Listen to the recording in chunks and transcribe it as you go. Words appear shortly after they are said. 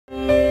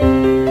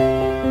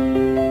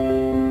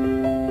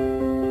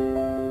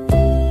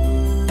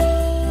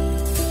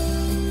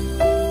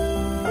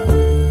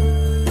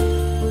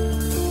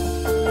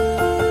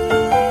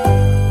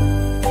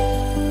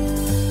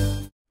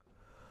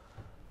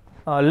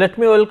Let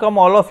me welcome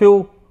all of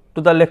you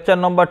to the lecture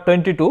number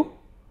 22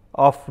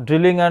 of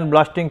drilling and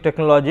blasting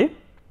technology.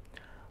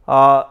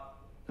 From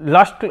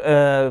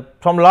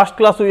last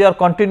class we are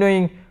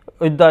continuing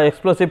with the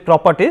explosive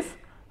properties,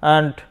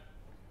 and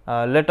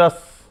let us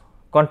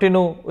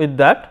continue with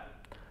that.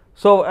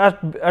 So, at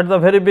the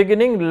very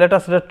beginning, let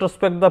us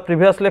retrospect the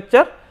previous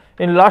lecture.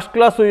 In last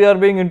class we are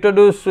being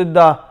introduced with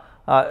the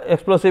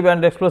explosive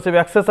and explosive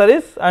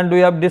accessories, and we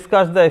have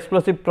discussed the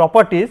explosive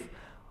properties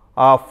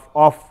of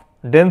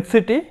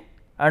density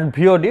and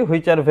VOD,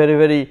 which are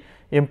very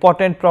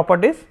important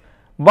properties,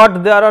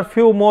 but there are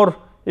few more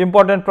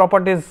important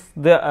properties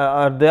there.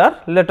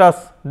 Let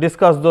us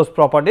discuss those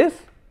properties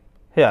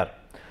here.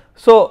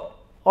 So,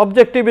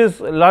 objective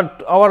is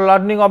our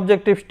learning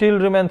objective still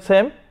remains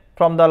same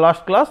from the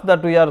last class,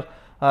 that we are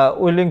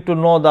willing to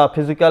know the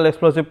physical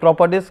explosive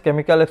properties,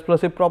 chemical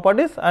explosive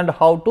properties, and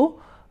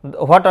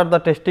what are the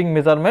testing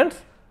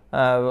measurements,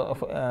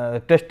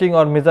 testing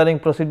or measuring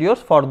procedures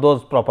for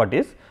those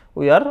properties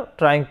we are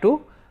trying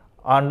to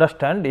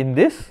understand in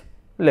this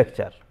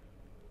lecture.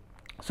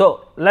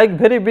 So, like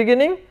very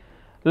beginning,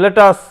 let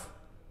us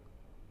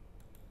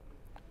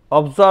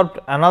observe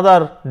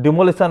another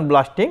demolition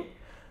blasting.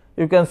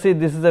 You can see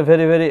this is a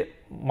very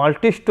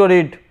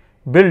multi-storied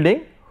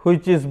building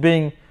which is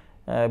being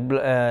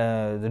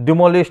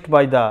demolished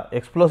by the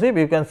explosive.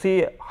 You can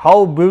see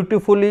how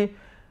beautifully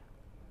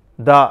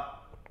the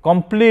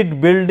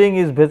complete building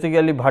is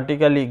basically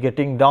vertically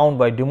getting down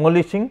by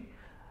demolishing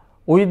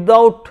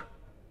without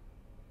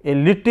a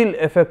little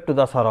effect to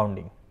the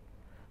surrounding.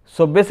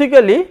 So,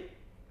 basically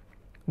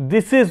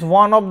this is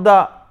one of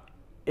the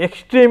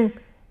extreme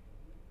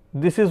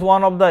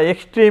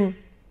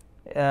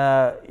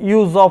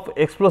use of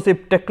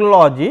explosive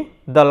technology.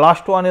 The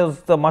last one is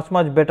the much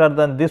better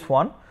than this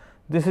one.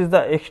 This is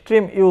the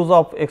extreme use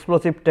of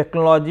explosive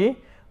technology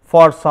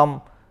for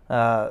some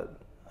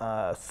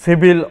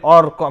civil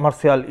or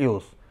commercial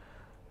use.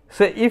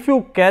 So, if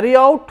you carry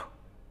out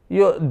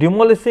your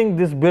demolishing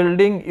this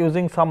building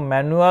using some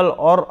manual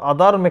or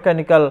other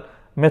mechanical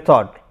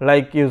method,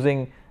 like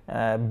using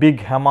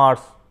big hammers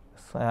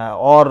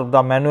or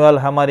the manual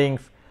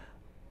hammerings,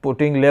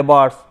 putting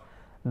levers,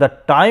 the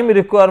time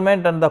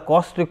requirement and the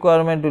cost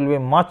requirement will be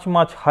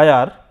much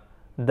higher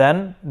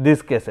than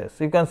these cases.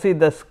 You can see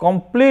this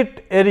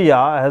complete area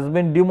has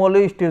been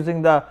demolished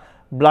using the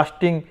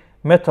blasting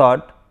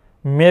method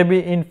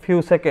maybe in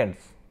few seconds.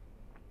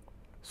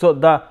 So,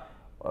 the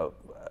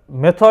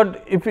method,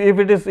 if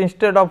it is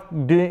instead of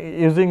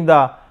using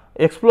the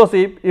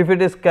explosive, if it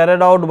is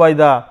carried out by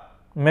the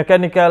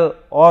mechanical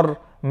or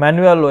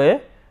manual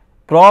way,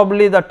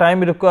 probably the time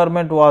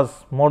requirement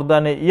was more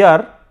than a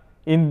year.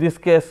 In this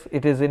case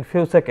it is in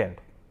few seconds.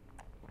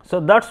 So,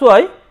 that is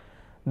why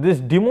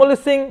this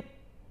demolishing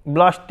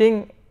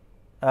blasting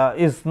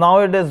is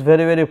nowadays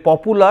very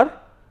popular,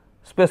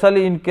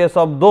 especially in case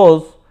of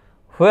those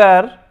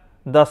where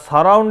the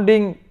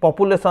surrounding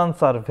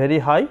populations are very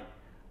high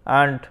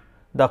and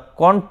the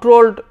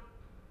controlled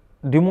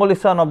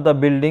demolition of the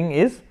building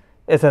is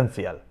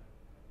essential.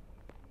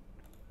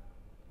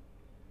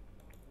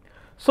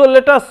 So,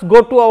 let us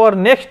go to our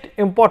next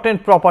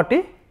important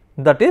property,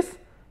 that is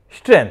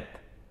strength.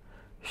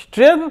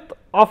 Strength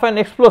of an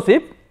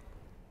explosive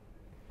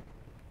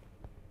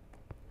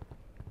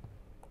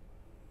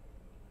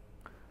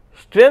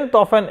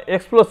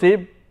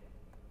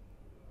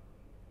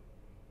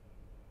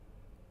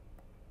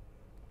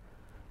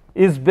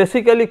is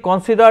basically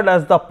considered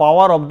as the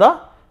power of the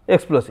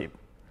explosive.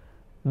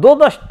 Though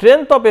the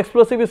strength of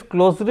explosive is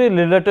closely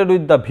related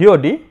with the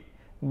VOD,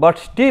 but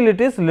still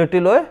it is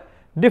little way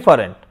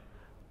different.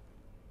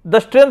 The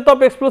strength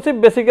of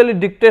explosive basically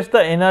dictates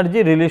the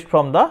energy released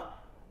from the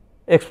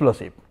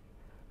explosive.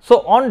 So,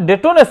 on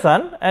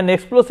detonation, an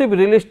explosive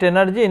released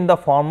energy in the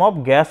form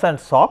of gas and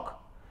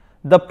shock.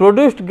 The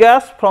produced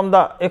gas from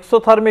the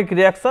exothermic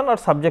reaction are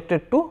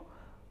subjected to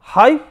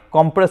high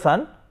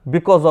compression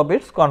because of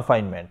its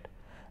confinement,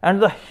 and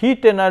the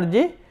heat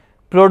energy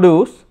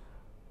produced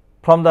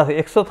from the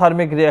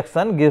exothermic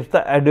reaction gives the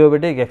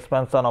adiabatic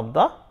expansion of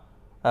the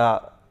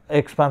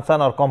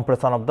expansion or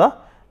compression of the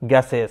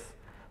gases.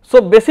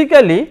 So,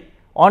 basically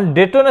on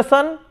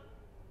detonation,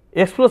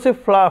 explosive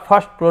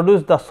first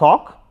produce the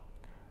shock,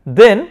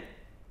 then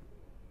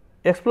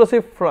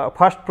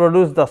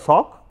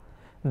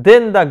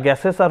then the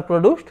gases are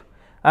produced,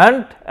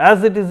 and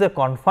as it is a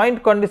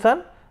confined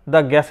condition,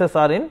 the gases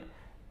are in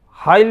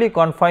highly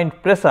confined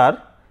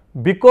pressure,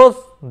 because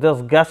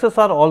those gases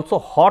are also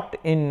hot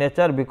in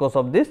nature because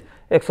of this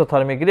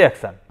exothermic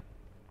reaction.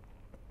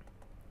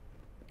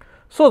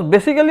 So,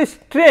 basically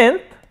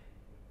strength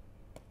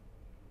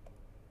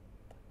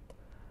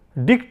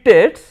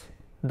dictates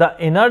the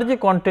energy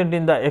content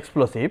in the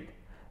explosive,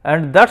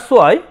 and that is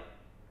why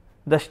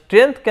the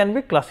strength can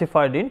be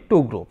classified in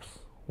two groups.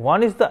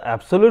 One is the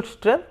absolute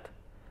strength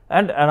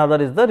and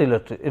another is the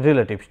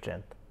relative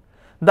strength.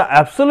 The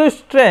absolute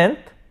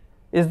strength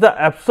is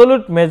the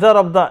absolute measure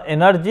of the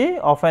energy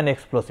of an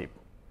explosive,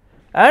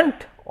 and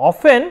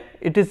often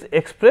it is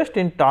expressed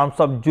in terms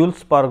of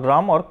joules per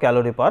gram or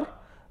calorie per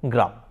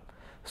gram.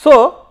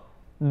 So,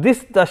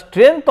 the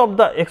strength of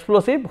the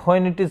explosive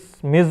when it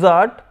is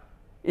measured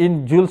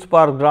in joules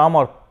per gram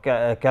or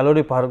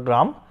calorie per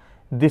gram,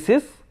 this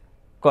is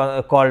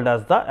called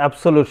as the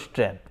absolute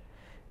strength.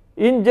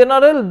 In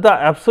general, the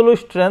absolute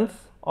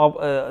strength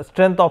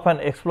of an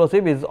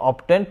explosive is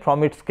obtained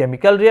from its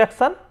chemical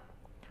reaction,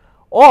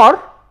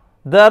 or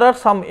there are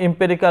some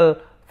empirical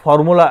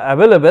formula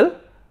available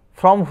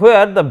from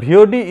where the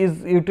VOD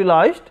is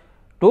utilized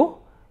to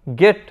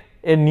get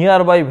a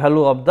nearby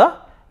value of the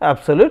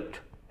absolute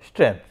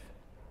strength.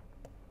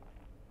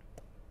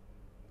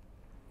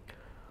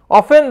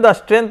 Often the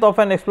strength of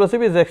an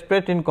explosive is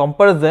expressed in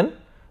comparison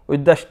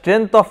with the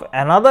strength of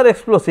another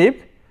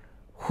explosive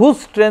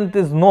whose strength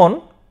is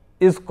known,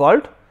 is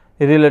called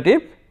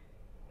relative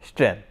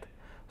strength.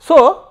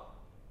 So,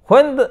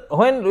 when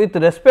with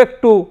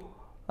respect to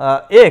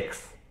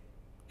X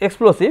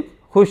explosive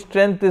whose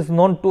strength is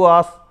known to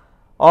us,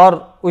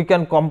 or we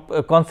can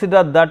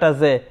consider that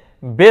as a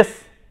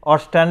base or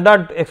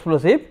standard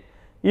explosive,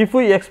 if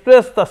we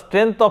express the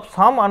strength of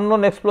some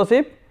unknown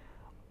explosive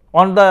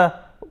on the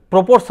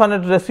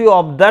proportionate ratio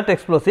of that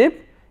explosive,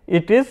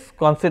 it is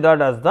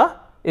considered as the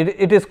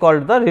it is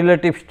called the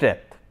relative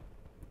strength.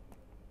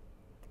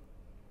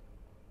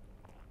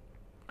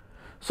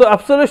 So,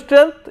 absolute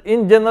strength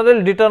in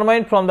general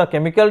determined from the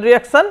chemical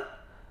reaction.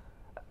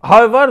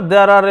 However,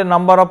 there are a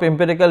number of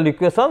empirical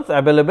equations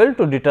available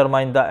to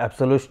determine the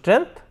absolute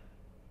strength,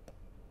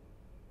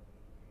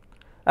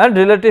 and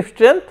relative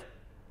strength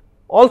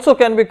also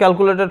can be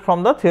calculated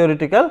from the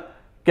theoretical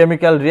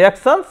chemical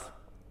reactions,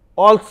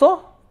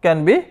 also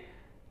can be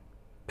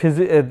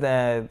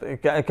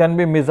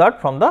measured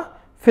from the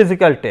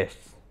physical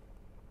tests.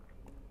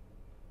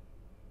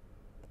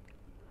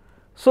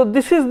 So,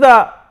 this is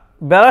the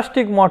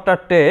ballistic mortar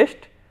test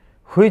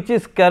which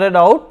is carried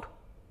out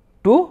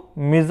to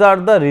measure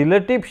the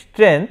relative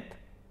strength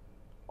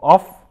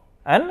of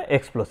an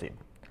explosive.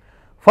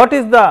 What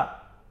is the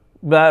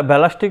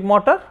ballistic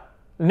mortar?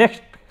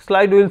 Next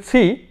slide we will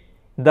see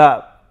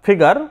the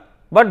figure,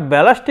 but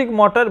ballistic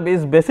mortar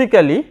is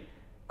basically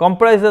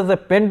comprises a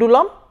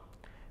pendulum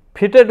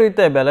fitted with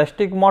a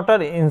ballistic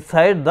mortar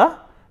inside the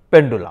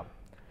pendulum.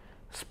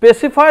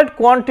 Specified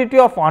quantity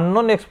of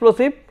unknown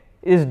explosive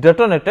is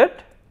detonated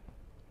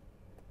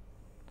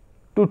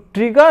to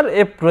trigger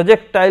a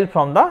projectile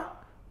from the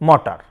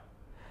mortar.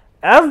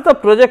 As the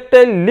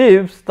projectile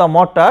leaves the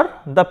mortar,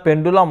 the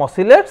pendulum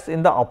oscillates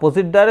in the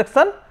opposite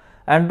direction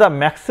and the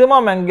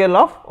maximum angle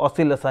of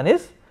oscillation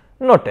is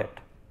noted.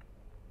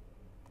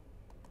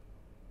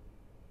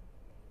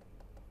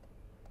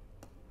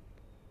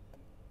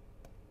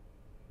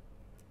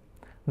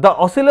 The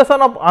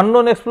oscillation of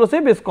unknown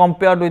explosive is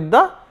compared with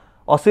the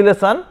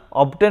oscillation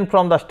obtained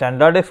from the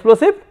standard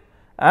explosive,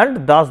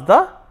 and thus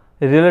the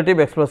relative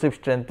explosive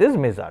strength is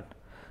measured.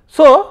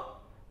 So,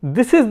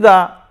 this is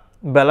the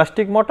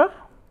ballistic mortar,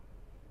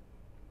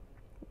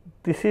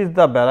 this is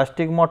the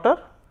ballistic mortar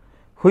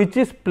which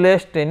is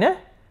placed in a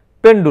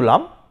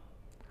pendulum,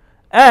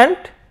 and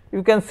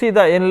you can see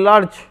the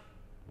enlarged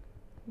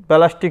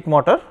ballistic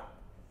mortar.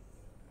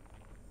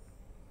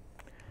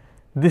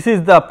 This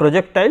is the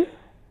projectile,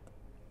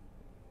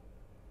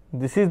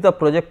 this is the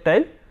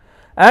projectile,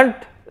 and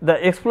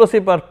the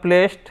explosive are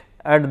placed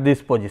at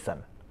this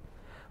position.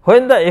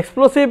 When the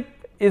explosive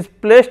is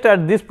placed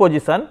at this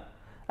position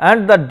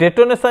and the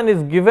detonation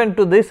is given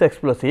to this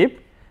explosive,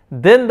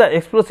 then the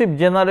explosive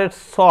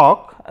generates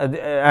shock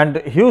and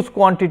huge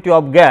quantity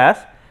of gas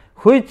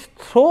which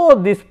throw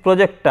this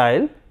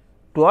projectile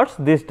towards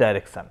this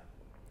direction,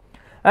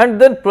 and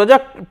then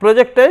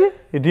projectile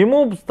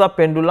removes the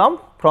pendulum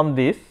from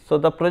this. So,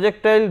 the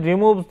projectile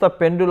removes the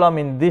pendulum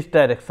in this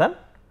direction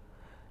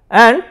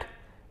and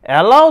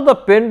allow the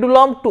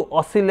pendulum to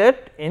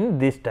oscillate in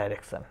this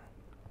direction.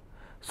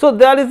 So,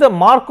 there is a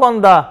mark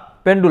on the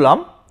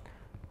pendulum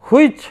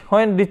which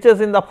when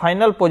reaches in the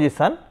final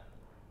position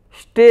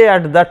stay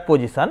at that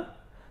position,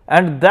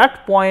 and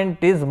that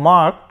point is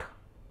marked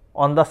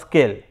on the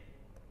scale.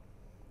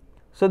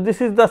 So,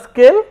 this is the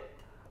scale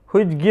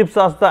which gives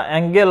us the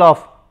angle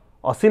of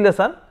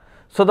oscillation.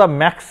 So, the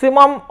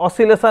maximum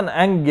oscillation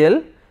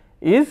angle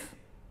is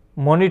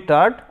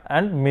monitored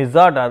and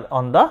measured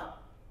on the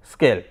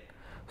scale.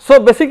 So,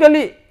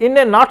 basically in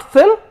a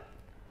nutshell,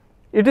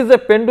 it is a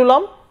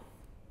pendulum.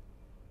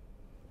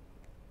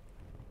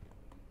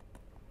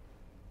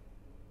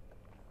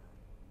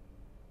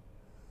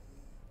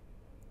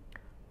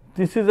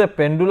 This is a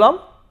pendulum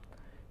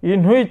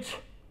in which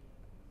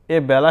a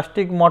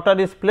ballistic mortar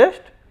is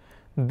placed.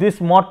 This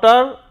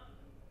mortar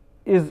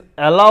is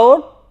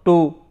allowed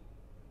to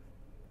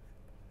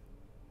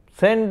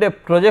send a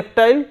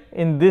projectile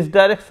in this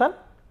direction,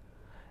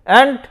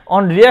 and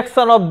on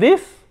reaction of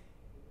this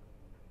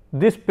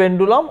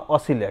pendulum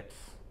oscillates,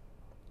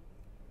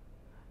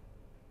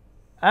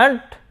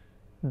 and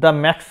the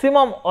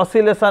maximum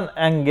oscillation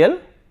angle,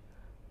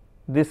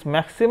 this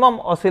maximum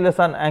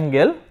oscillation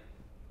angle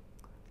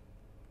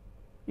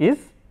is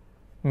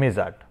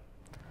measured.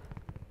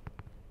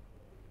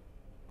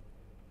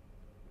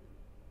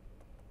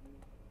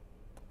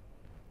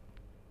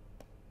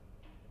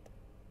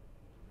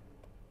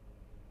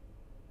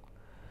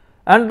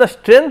 and the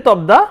strength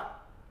of the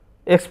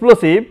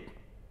explosive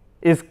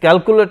is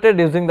calculated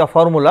using the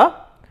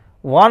formula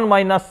 1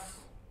 minus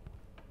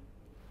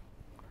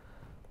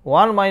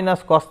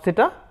cos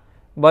theta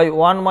by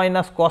 1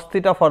 minus cos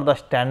theta for the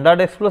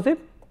standard explosive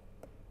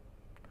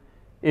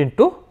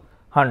into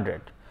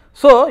 100.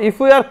 So, if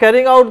we are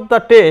carrying out the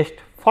test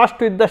first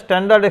with the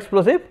standard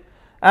explosive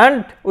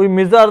and we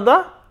measure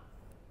the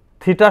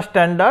theta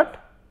standard,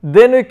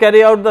 then we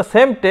carry out the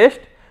same test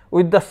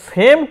with the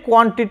same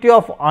quantity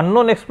of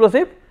unknown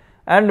explosive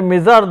and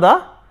measure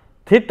the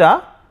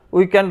theta,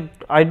 we can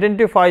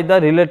identify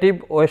the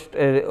relative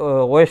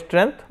weight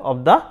strength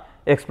of the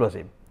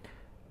explosive.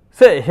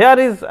 So, here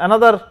is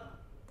another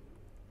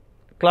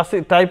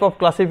type of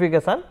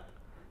classification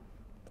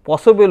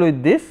possible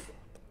with this,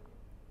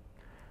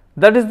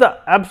 that is the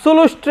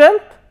absolute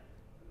strength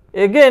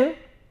again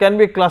can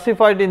be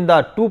classified in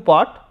the two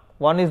part.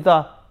 One is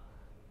the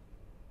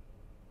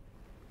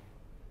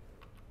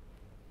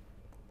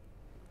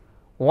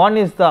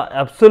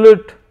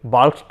absolute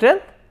bulk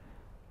strength,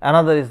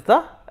 another is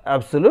the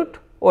absolute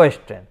weight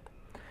strength.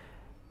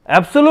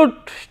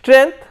 Absolute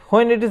strength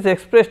when it is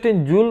expressed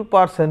in joule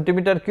per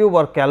centimeter cube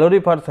or calorie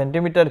per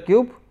centimeter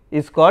cube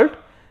is called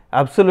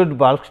absolute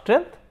bulk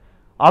strength.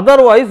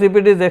 Otherwise, if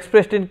it is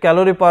expressed in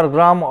calorie per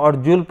gram or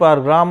joule per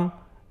gram,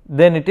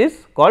 then it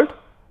is called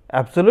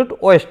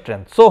absolute weight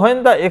strength. So,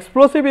 when the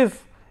explosive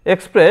is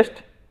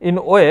expressed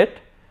in weight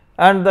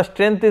and the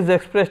strength is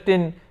expressed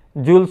in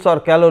joules or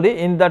calorie,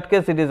 in that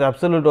case it is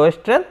absolute weight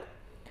strength.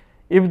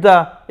 If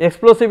the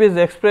explosive is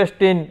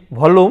expressed in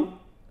volume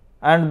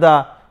and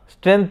the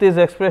strength is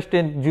expressed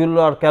in joule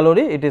or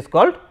calorie, it is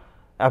called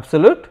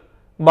absolute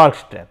bulk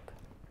strength.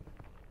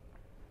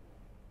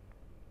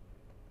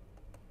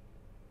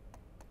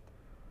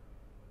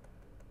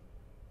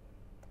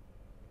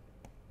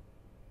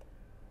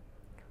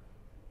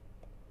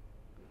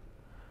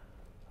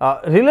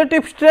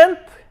 Relative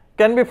strength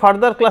can be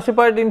further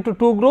classified into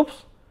two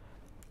groups.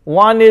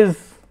 One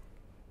is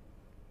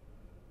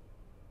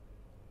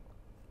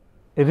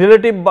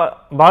relative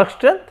bulk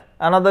strength,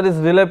 another is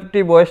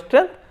relative weight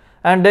strength,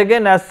 and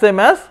again as same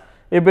as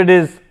if it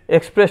is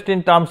expressed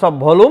in terms of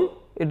volume,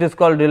 it is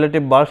called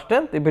relative bulk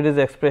strength. If it is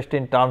expressed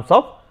in terms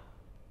of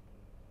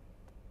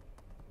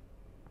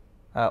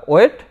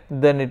weight,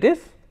 then it is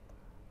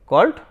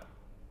called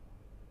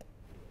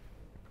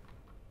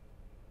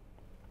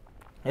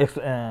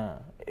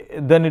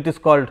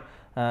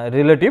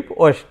relative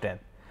weight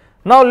strength.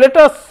 Now, let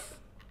us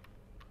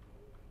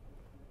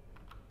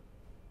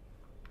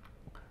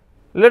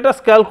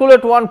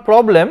calculate one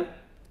problem,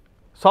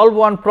 solve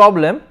one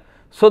problem,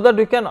 so that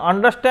we can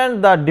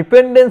understand the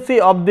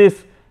dependency of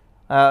these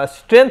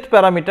strength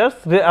parameters,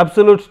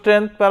 absolute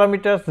strength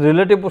parameters,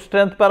 relative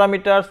strength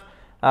parameters,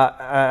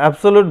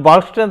 absolute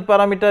bulk strength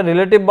parameter,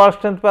 relative bulk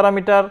strength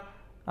parameter,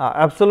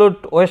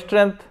 absolute weight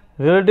strength,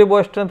 relative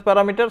weight strength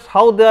parameters,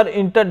 how they are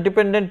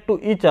interdependent to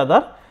each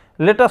other.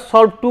 Let us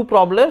solve two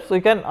problems,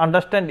 we can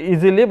understand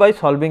easily by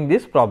solving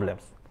these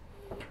problems.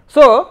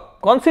 So,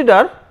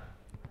 consider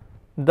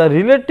the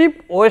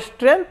relative weight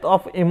strength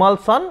of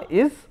emulsion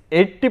is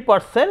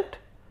 80%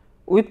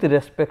 with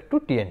respect to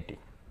TNT.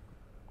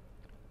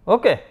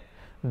 Okay.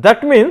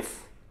 That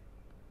means,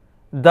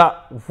 the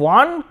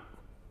 1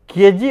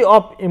 kg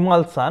of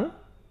emulsion,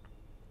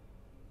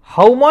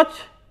 how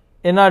much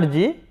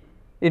energy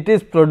it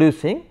is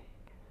producing,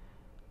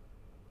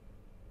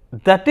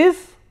 that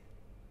is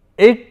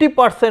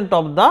 80%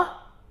 of the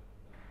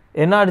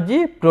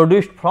energy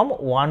produced from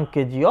 1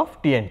 kg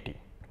of TNT.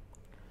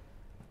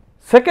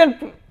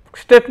 Second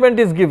statement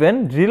is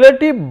given,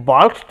 relative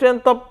bulk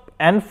strength of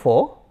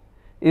ANFO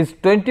is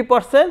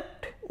 20%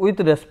 with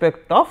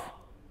respect of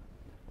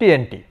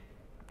TNT.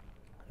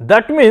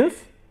 That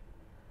means,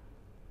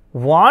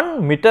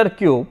 1 meter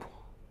cube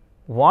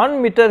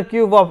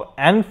of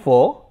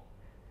ANFO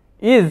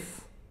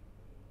is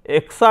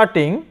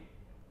exerting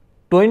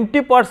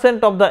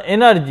 20% of the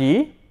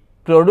energy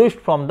produced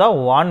from the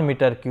 1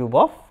 meter cube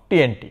of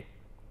TNT.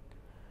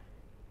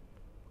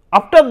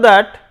 After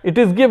that, it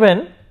is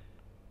given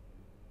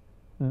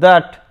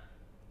that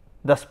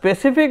the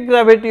specific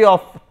gravity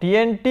of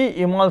TNT,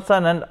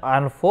 emulsion and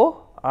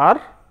ANFO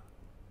are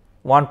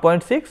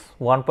 1.6,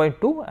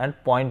 1.2 and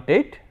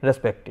 0.8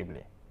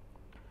 respectively.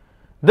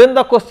 Then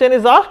the question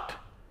is asked,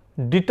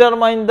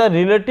 determine the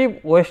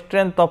relative weight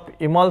strength of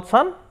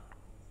emulsion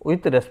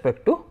with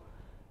respect to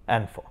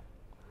ANFO.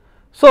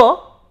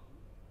 So,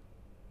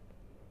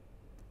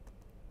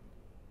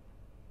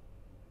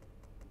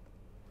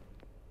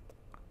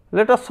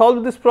 let us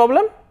solve this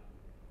problem.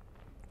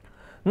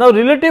 Now,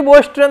 relative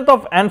weight strength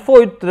of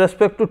ANFO with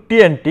respect to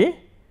TNT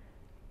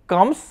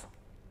comes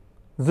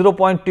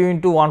 0.2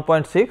 into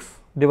 1.6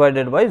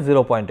 divided by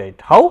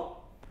 0.8. How?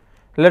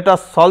 Let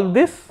us solve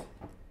this.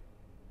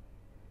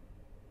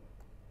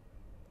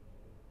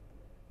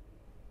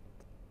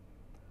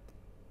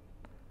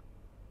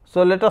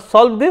 So, let us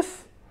solve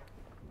this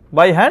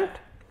by hand.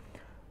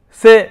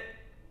 Say,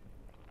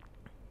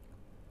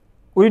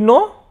 we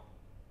know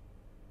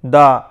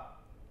the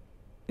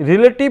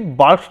relative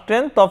bulk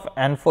strength of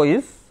ANFO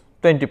is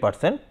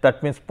 20%,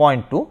 that means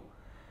 0.2.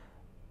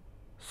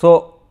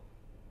 So,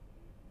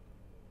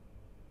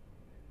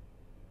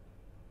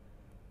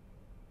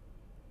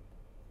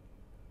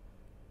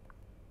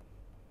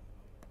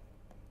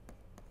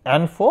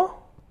 ANFO,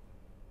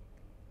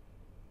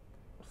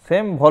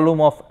 same volume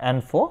of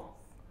ANFO,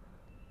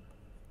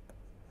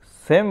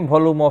 same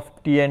volume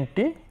of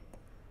TNT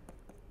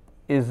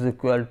is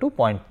equal to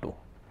 0.2.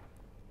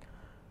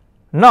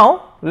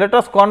 Now, let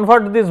us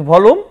convert this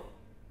volume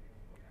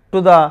to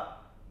the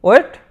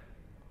weight.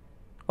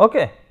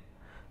 Okay.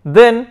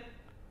 Then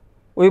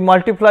we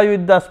multiply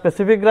with the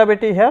specific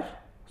gravity here.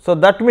 So,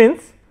 that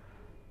means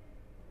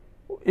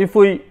if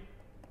we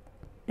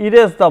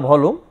erase the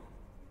volume,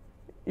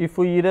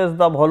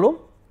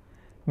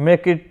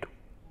 make it,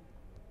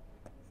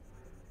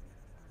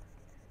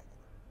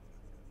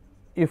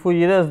 if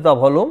we erase the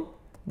volume,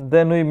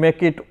 then we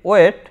make it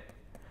weight,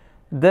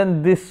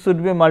 then this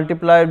should be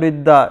multiplied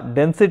with the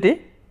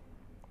density,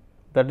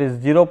 that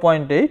is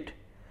 0.8,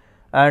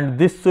 and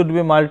this should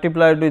be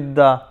multiplied with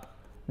the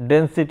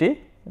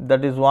density,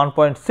 that is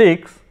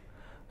 1.6.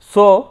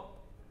 So,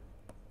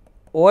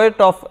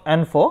 weight of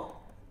ANFO,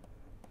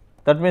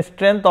 that means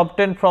strength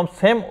obtained from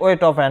same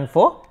weight of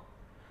ANFO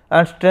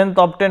and strength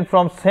obtained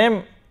from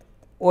same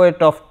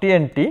weight of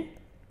TNT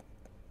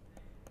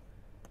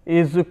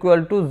is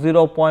equal to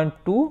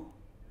 0.2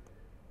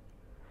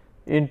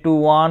 into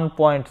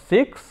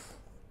 1.6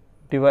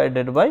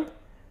 divided by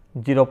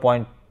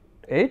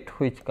 0.8,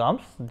 which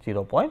comes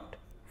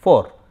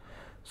 0.4.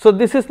 So,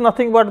 this is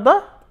nothing but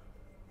the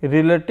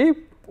relative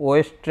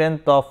weight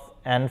strength of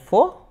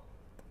ANFO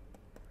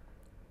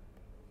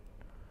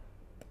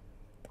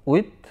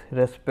with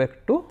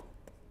respect to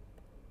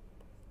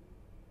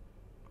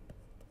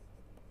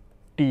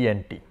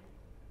TNT.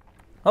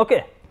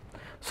 Okay.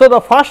 So, the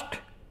first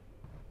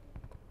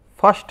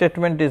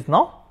statement is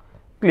now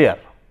clear.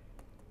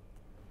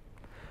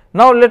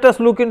 Now, let us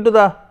look into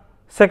the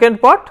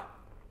second part.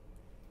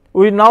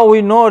 We know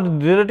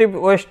relative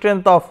weight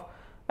strength of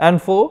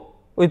ANFO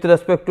with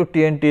respect to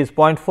TNT is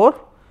 0.4.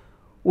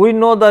 We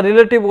know the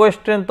relative weight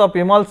strength of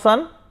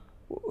emulsion.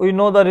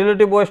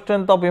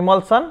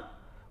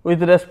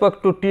 With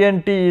respect to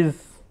TNT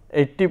is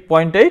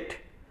 80.8.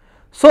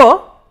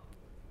 So,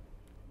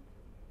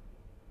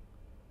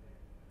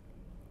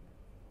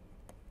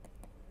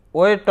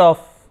 weight of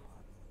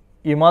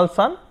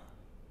emulsion,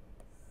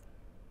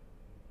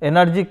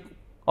 energy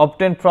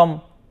obtained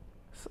from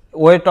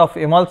weight of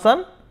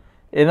emulsion,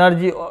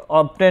 energy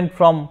obtained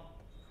from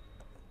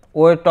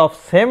weight of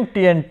same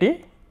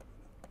TNT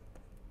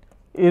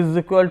is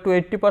equal to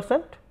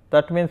 80%,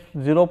 that means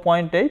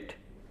 0.8.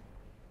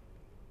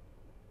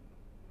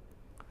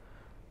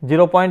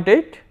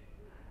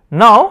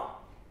 Now,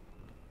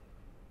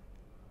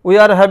 we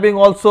are having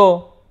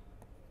also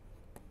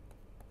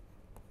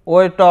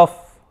weight of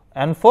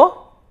ANFO,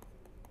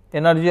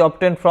 energy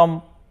obtained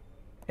from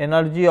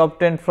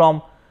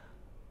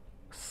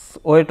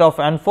weight of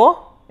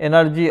ANFO,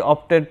 energy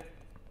obtained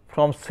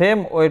from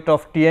same weight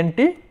of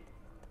TNT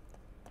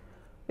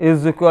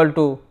is equal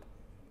to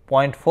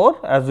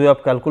 0.4 as we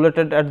have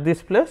calculated at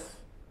this place.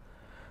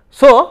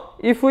 So,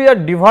 if we are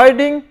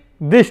dividing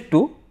these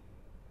two,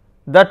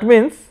 that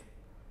means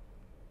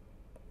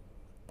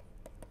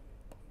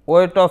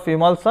weight of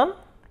emulsion,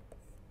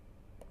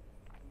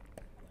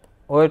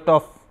 weight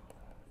of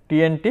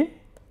TNT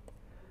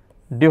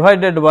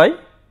divided by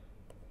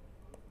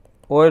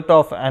weight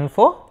of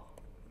ANFO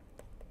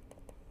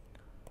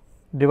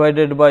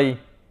divided by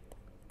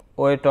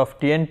weight of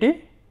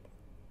TNT,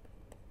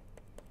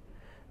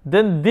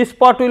 then this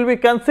part will be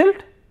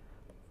cancelled.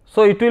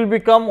 So, it will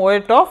become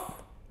weight of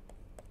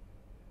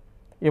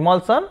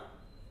emulsion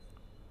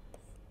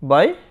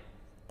by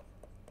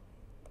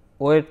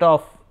weight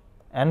of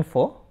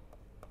ANFO,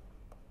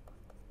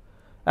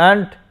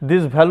 and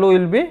this value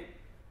will be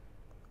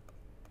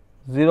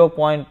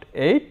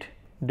 0.8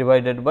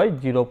 divided by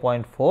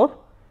 0.4,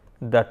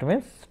 that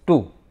means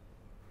 2.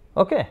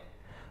 Okay.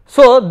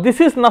 So,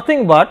 this is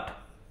nothing but,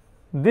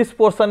 this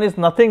portion is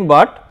nothing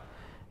but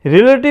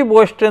relative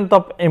weight strength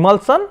of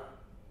emulsion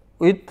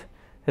with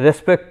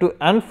respect to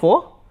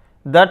ANFO,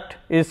 that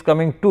is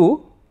coming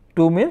 2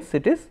 means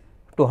it is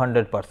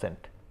 200%.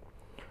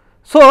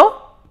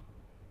 So,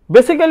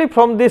 basically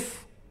from this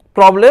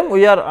problem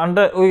we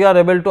are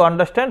able to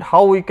understand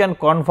how we can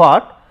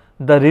convert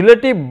the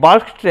relative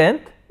bulk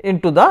strength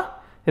into the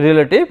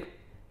relative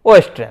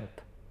weight strength.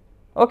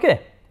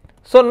 Okay.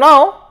 So,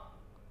 now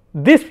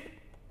this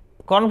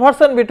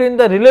conversion between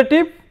the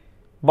relative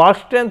bulk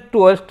strength to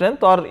weight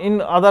strength, or in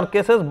other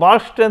cases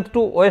bulk strength to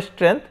weight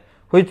strength,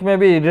 which may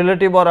be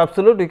relative or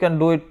absolute, we can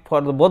do it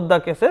for both the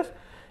cases,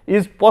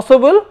 is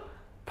possible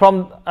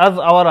from, as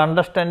our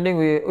understanding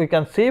we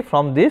can see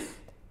from this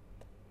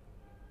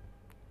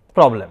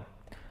problem.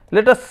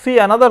 Let us see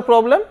another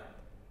problem.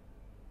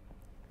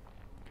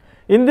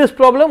 In this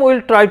problem we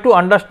will try to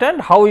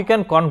understand how we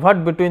can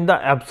convert between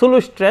the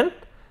absolute strength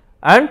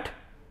and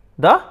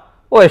the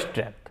weight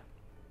strength.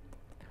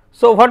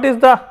 So, what is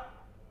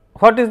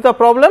the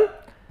problem?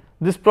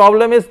 this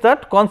problem is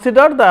that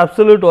consider the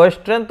absolute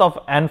waste strength of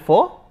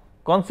ANFO.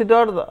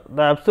 Consider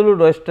the absolute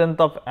waste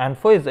strength of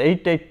ANFO is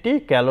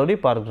 880 calorie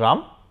per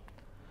gram.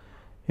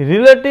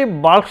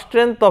 Relative bulk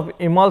strength of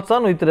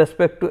emulsion with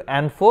respect to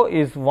ANFO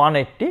is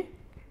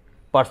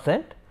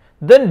 180%.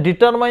 Then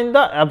determine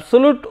the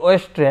absolute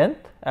waste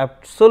strength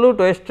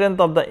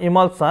of the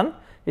emulsion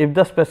if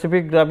the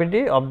specific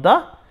gravity of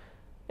the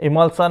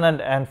emulsion and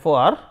ANFO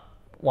are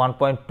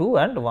 1.2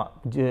 and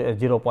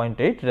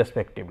 0.8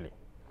 respectively.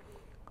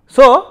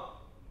 So,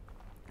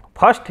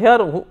 first here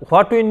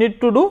what we need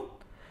to do?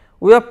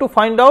 We have to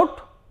find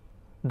out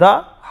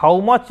the how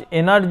much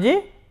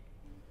energy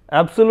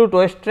absolute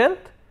waste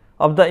strength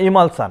of the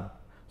emulsion.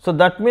 So,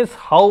 that means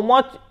how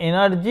much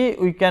energy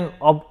we can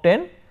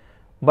obtain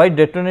by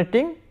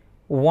detonating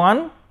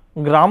 1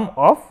 gram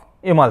of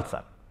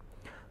emulsion.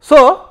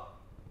 So,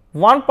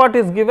 one part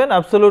is given,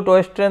 absolute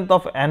waste strength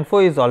of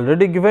ANFO is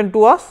already given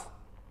to us.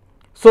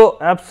 So,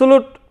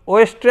 absolute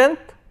waste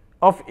strength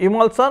of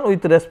emulsion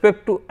with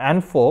respect to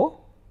ANFO,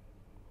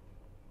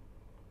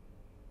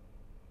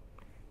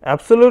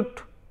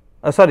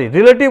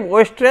 relative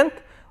waste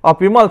strength of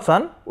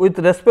emulsion with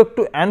respect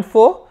to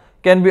ANFO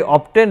can be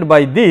obtained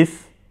by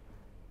this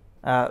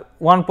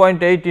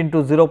 1.8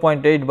 into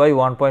 0.8 by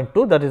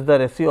 1.2, that is the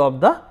ratio of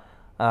the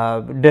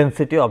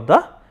density of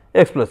the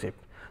explosive.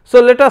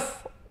 So, let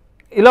us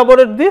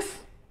elaborate this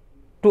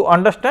to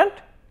understand.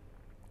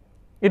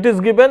 It is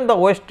given the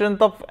waste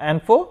strength of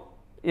ANFO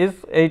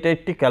is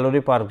 880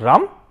 calorie per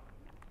gram.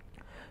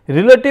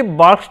 Relative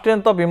bulk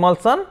strength of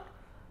emulsion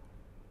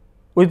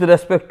with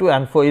respect to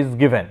ANFO is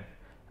given.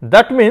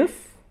 That means,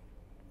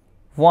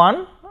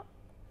 1,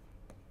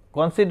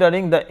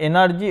 considering the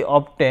energy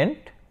obtained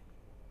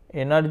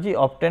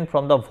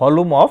from the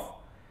volume of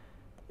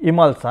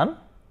emulsion,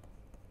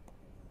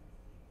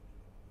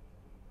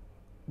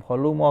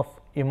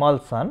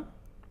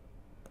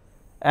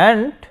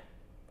 and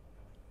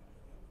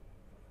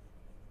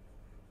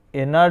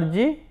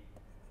energy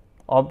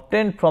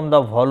obtained from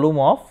the volume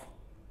of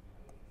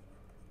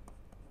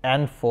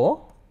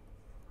ANFO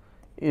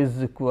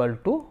is equal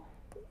to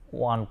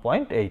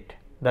 1.8,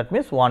 that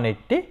means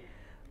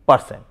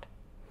 180%.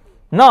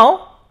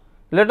 Now,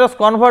 let us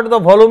convert the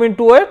volume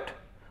into weight.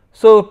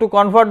 So, to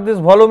convert this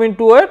volume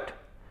into weight,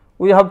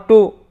 we have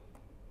to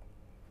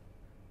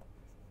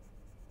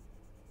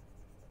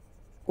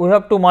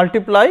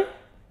multiply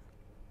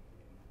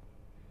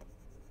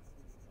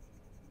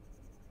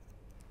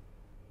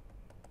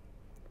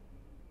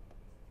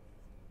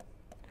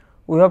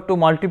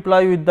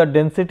with the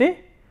density,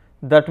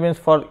 that means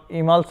for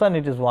emulsion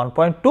it is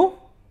 1.2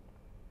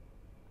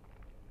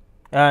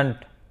 and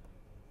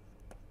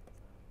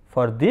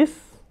for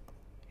this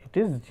it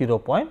is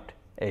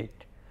 0.8.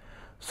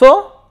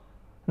 So,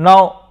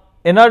 now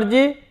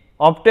energy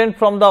obtained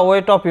from the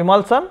weight of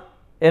emulsion,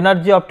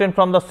 energy obtained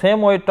from the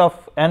same weight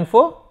of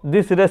ANFO,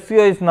 this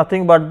ratio is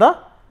nothing but the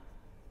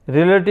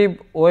relative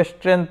waste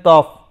strength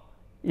of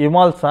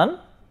emulsion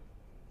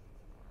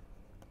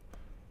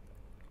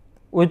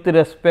with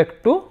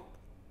respect to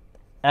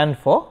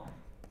ANFO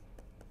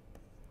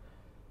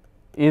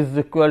is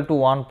equal to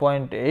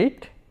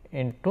 1.8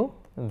 into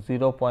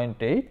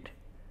 0.8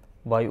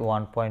 by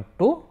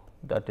 1.2,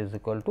 that is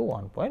equal to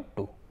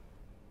 1.2.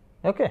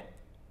 Okay.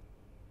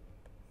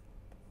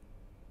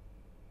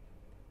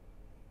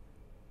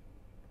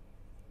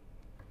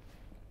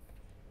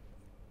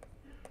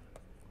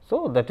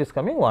 So, that is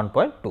coming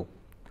 1.2.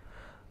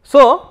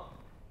 So,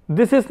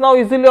 this is now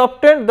easily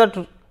obtained,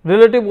 that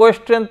relative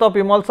waste strength of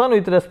emulsion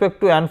with respect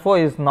to ANFO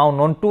is now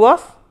known to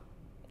us.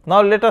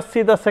 Now, let us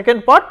see the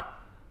second part.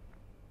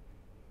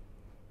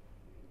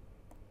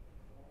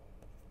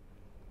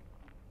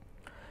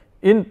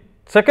 In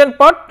second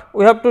part,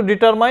 we have to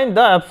determine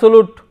the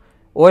absolute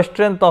waste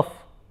strength of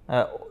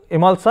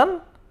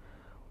emulsion.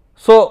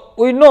 So,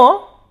 we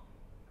know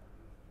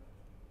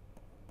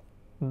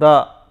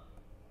the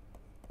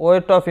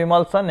weight of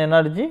emulsion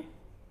energy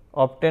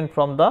obtained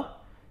from the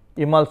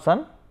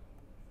emulsion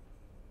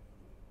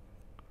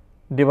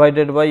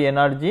divided by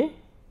energy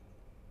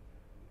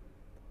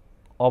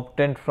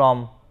obtained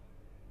from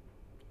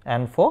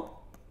ANFO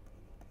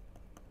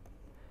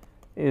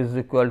is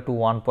equal to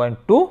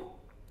 1.2.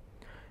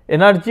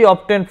 Energy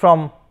obtained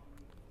from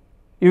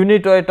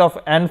unit weight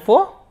of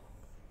ANFO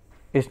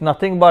is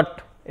nothing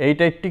but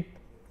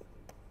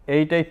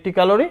 880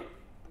 calorie.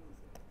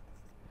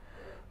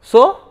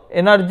 So,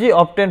 energy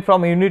obtained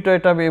from unit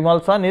weight of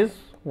emulsion is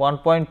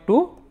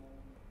 1.2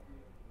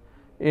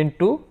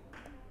 into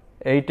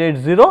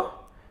 880,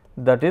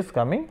 that is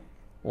coming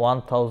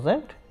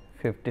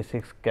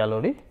 1056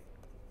 calorie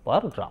per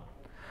gram.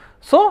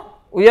 So,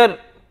 we are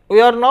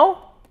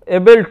now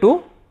able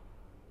to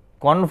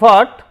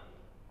convert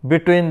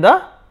between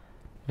the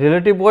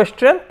relative waste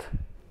strength,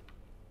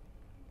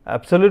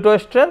 absolute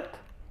waste strength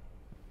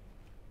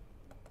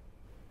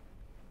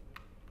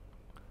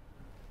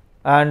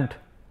and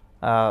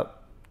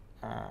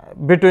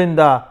between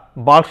the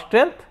bulk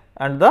strength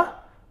and the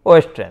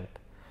waste strength.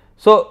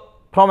 So,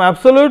 from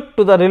absolute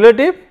to the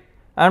relative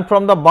and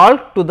from the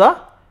bulk to the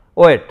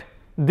weight.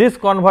 these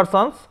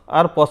conversions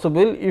are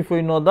possible if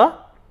we know the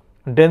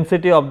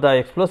density of the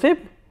explosive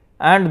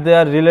and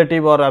their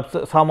relative or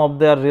some of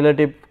their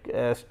relative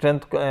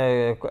strength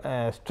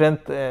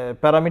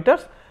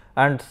parameters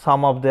and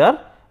some of their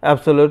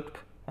absolute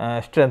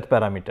strength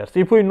parameters.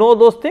 If we know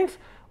those things,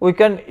 we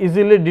can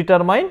easily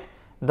determine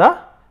the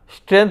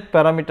strength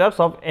parameters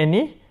of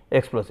any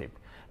explosive.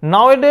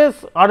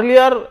 Nowadays,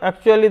 earlier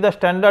actually the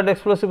standard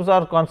explosives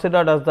are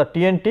considered as the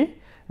TNT.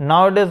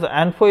 Nowadays,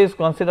 ANFO is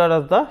considered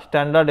as the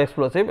standard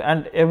explosive,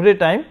 and every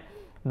time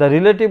the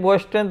relative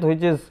weight strength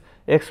which is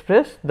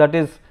expressed, that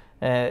is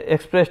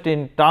expressed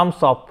in terms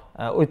of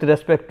with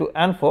respect to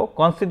ANFO,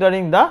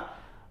 considering the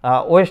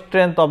weight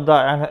strength of the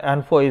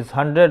ANFO is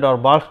 100 or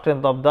bulk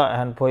strength of the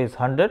ANFO is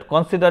 100,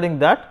 considering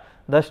that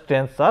the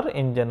strengths are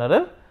in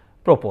general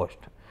proposed.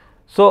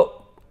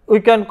 So, we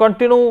can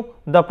continue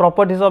the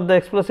properties of the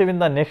explosive in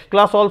the next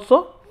class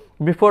also.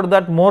 Before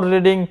that, more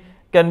reading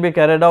can be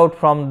carried out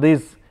from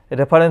these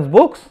reference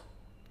books.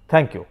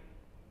 Thank you.